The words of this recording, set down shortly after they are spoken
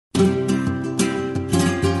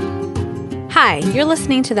Hi, you're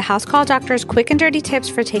listening to the House Call Doctor's quick and dirty tips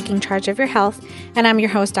for taking charge of your health, and I'm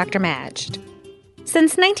your host, Dr. Majd.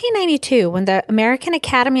 Since 1992, when the American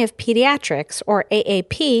Academy of Pediatrics, or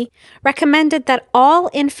AAP, recommended that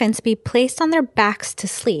all infants be placed on their backs to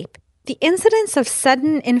sleep, the incidence of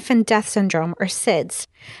sudden infant death syndrome, or SIDS,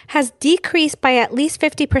 has decreased by at least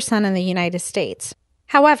 50% in the United States.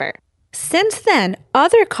 However, since then,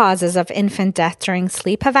 other causes of infant death during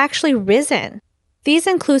sleep have actually risen. These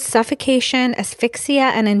include suffocation, asphyxia,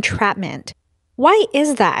 and entrapment. Why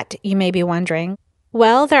is that, you may be wondering?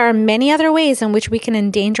 Well, there are many other ways in which we can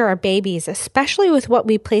endanger our babies, especially with what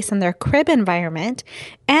we place in their crib environment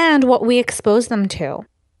and what we expose them to.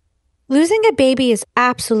 Losing a baby is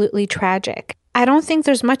absolutely tragic. I don't think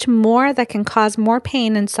there's much more that can cause more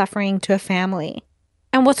pain and suffering to a family.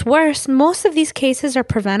 And what's worse, most of these cases are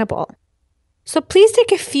preventable. So please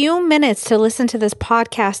take a few minutes to listen to this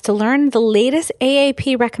podcast to learn the latest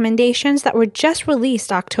AAP recommendations that were just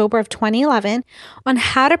released October of 2011 on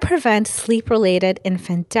how to prevent sleep-related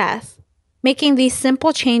infant death. Making these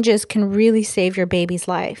simple changes can really save your baby's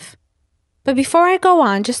life. But before I go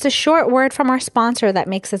on, just a short word from our sponsor that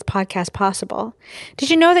makes this podcast possible. Did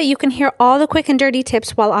you know that you can hear all the quick and dirty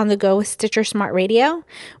tips while on the go with Stitcher Smart Radio?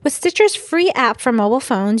 With Stitcher's free app for mobile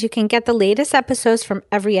phones, you can get the latest episodes from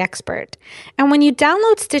every expert. And when you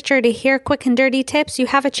download Stitcher to hear quick and dirty tips, you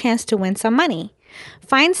have a chance to win some money.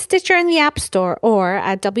 Find Stitcher in the App Store or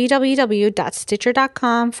at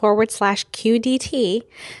www.stitcher.com/QDT.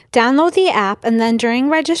 Download the app and then during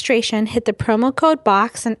registration, hit the promo code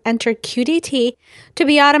box and enter QDT to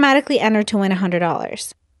be automatically entered to win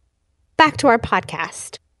 $100. Back to our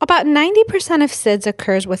podcast. About 90% of SIDS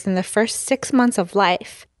occurs within the first 6 months of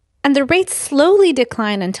life, and the rates slowly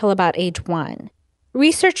decline until about age 1.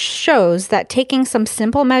 Research shows that taking some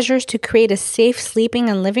simple measures to create a safe sleeping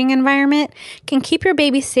and living environment can keep your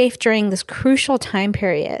baby safe during this crucial time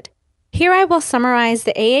period. Here I will summarize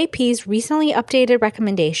the AAP's recently updated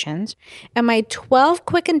recommendations and my 12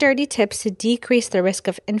 quick and dirty tips to decrease the risk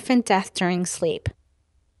of infant death during sleep.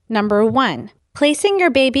 Number 1. Placing your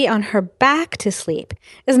baby on her back to sleep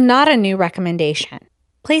is not a new recommendation.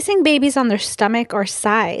 Placing babies on their stomach or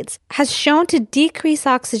sides has shown to decrease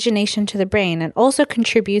oxygenation to the brain and also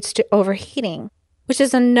contributes to overheating, which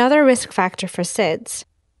is another risk factor for SIDS.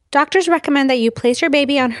 Doctors recommend that you place your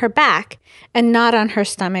baby on her back and not on her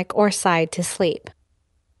stomach or side to sleep.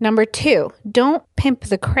 Number 2, don't pimp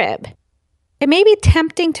the crib. It may be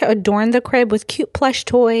tempting to adorn the crib with cute plush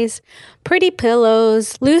toys, pretty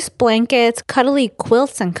pillows, loose blankets, cuddly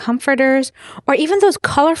quilts and comforters, or even those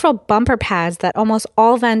colorful bumper pads that almost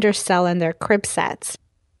all vendors sell in their crib sets.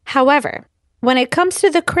 However, when it comes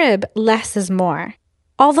to the crib, less is more.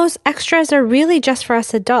 All those extras are really just for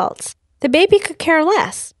us adults. The baby could care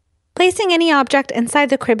less. Placing any object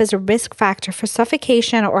inside the crib is a risk factor for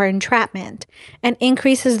suffocation or entrapment and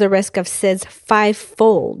increases the risk of SIDS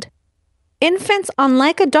 5-fold. Infants,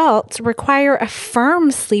 unlike adults, require a firm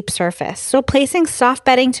sleep surface, so placing soft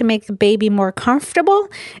bedding to make the baby more comfortable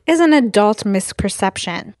is an adult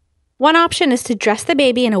misperception. One option is to dress the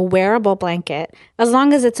baby in a wearable blanket, as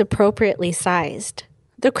long as it's appropriately sized.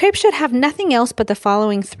 The crib should have nothing else but the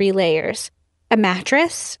following 3 layers: a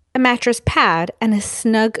mattress pad, and a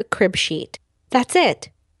snug crib sheet. That's it.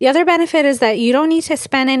 The other benefit is that you don't need to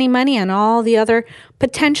spend any money on all the other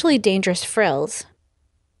potentially dangerous frills.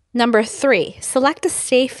 Number 3, select a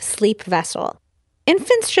safe sleep vessel.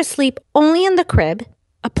 Infants should sleep only in the crib,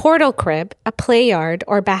 a portal crib, a play yard,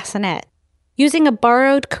 or bassinet. Using a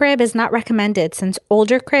borrowed crib is not recommended since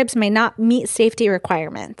older cribs may not meet safety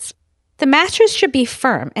requirements. The mattress should be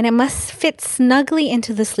firm and it must fit snugly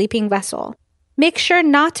into the sleeping vessel. Make sure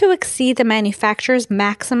not to exceed the manufacturer's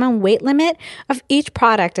maximum weight limit of each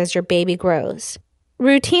product as your baby grows.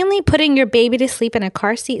 Routinely putting your baby to sleep in a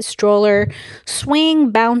car seat, stroller, swing,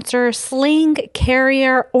 bouncer, sling,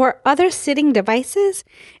 carrier, or other sitting devices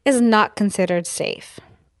is not considered safe.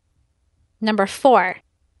 Number 4,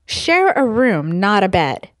 share a room, not a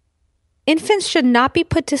bed. Infants should not be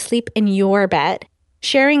put to sleep in your bed.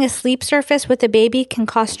 Sharing a sleep surface with a baby can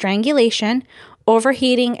cause strangulation,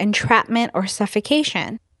 overheating, entrapment, or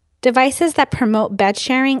suffocation. Devices that promote bed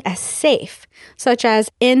sharing as safe, such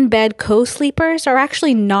as in-bed co-sleepers, are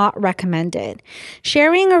actually not recommended.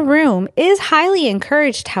 Sharing a room is highly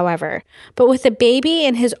encouraged, however, but with a baby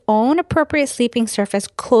in his own appropriate sleeping surface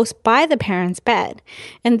close by the parent's bed.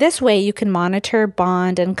 In this way, you can monitor,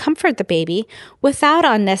 bond, and comfort the baby without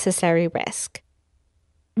unnecessary risk.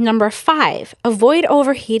 Number 5, avoid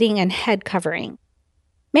overheating and head covering.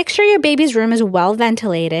 Make sure your baby's room is well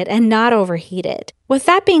ventilated and not overheated. With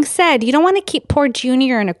that being said, you don't want to keep poor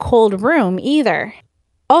Junior in a cold room either.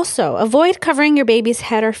 Also, avoid covering your baby's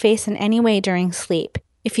head or face in any way during sleep.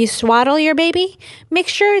 If you swaddle your baby, make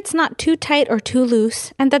sure it's not too tight or too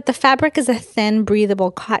loose and that the fabric is a thin, breathable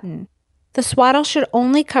cotton. The swaddle should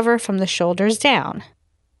only cover from the shoulders down.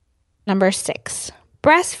 Number 6,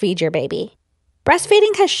 breastfeed your baby.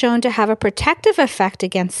 Breastfeeding has shown to have a protective effect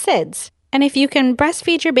against SIDS. And if you can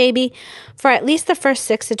breastfeed your baby for at least the first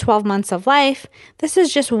 6 to 12 months of life, this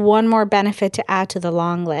is just one more benefit to add to the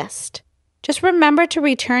long list. Just remember to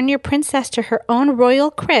return your princess to her own royal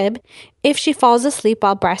crib if she falls asleep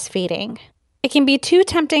while breastfeeding. It can be too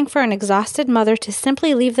tempting for an exhausted mother to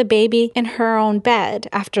simply leave the baby in her own bed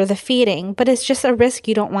after the feeding, but it's just a risk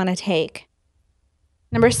you don't want to take.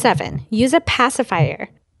 Number 7, use a pacifier.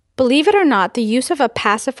 Believe it or not, the use of a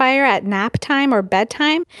pacifier at nap time or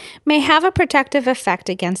bedtime may have a protective effect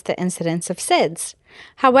against the incidence of SIDS.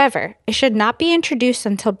 However, it should not be introduced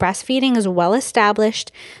until breastfeeding is well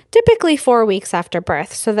established, typically 4 weeks after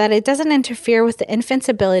birth, so that it doesn't interfere with the infant's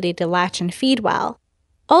ability to latch and feed well.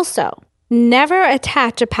 Also, never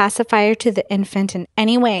attach a pacifier to the infant in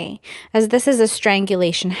any way, as this is a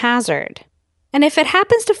strangulation hazard. And if it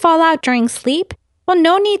happens to fall out during sleep, well,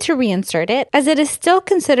 no need to reinsert it, as it is still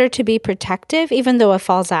considered to be protective even though it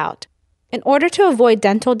falls out. In order to avoid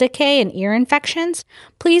dental decay and ear infections,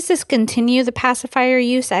 please discontinue the pacifier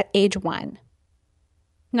use at age 1.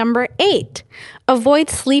 Number 8, avoid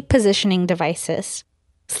sleep positioning devices.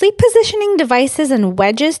 Sleep positioning devices and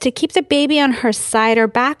wedges to keep the baby on her side or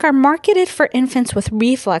back are marketed for infants with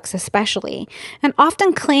reflux especially, and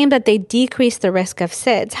often claim that they decrease the risk of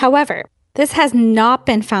SIDS. However, this has not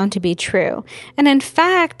been found to be true, and in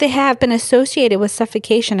fact, they have been associated with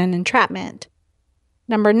suffocation and entrapment.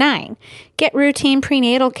 Number 9, get routine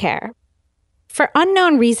prenatal care. For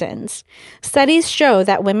unknown reasons, studies show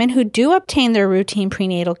that women who do obtain their routine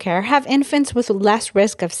prenatal care have infants with less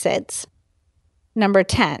risk of SIDS. Number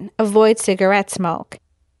 10, avoid cigarette smoke.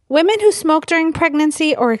 Women who smoke during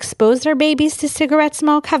pregnancy or expose their babies to cigarette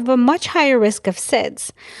smoke have a much higher risk of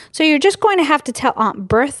SIDS. So you're just going to have to tell Aunt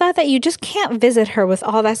Bertha that you just can't visit her with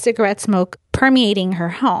all that cigarette smoke permeating her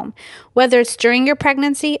home, whether it's during your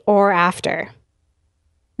pregnancy or after.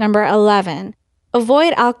 Number 11,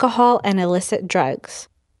 avoid alcohol and illicit drugs.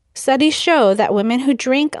 Studies show that women who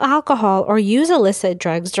drink alcohol or use illicit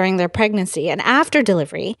drugs during their pregnancy and after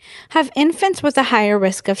delivery have infants with a higher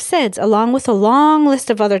risk of SIDS, along with a long list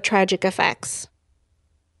of other tragic effects.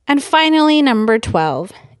 And finally, number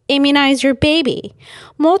 12, immunize your baby.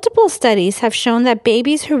 Multiple studies have shown that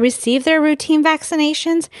babies who receive their routine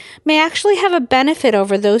vaccinations may actually have a benefit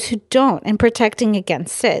over those who don't in protecting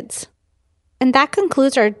against SIDS. And that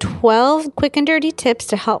concludes our 12 quick and dirty tips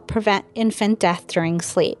to help prevent infant death during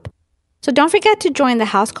sleep. So don't forget to join the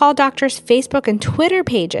House Call Doctor's Facebook and Twitter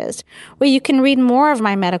pages, where you can read more of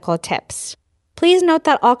my medical tips. Please note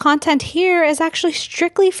that all content here is actually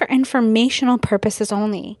strictly for informational purposes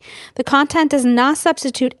only. The content does not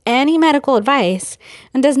substitute any medical advice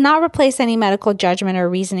and does not replace any medical judgment or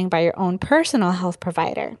reasoning by your own personal health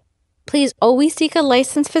provider. Please always seek a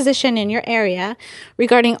licensed physician in your area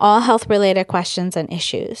regarding all health-related questions and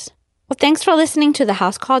issues. Well, thanks for listening to the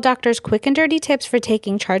House Call Doctor's quick and dirty tips for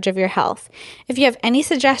taking charge of your health. If you have any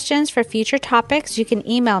suggestions for future topics, you can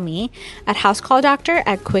email me at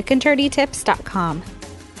housecalldoctor@quickanddirtytips.com.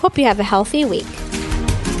 Hope you have a healthy week.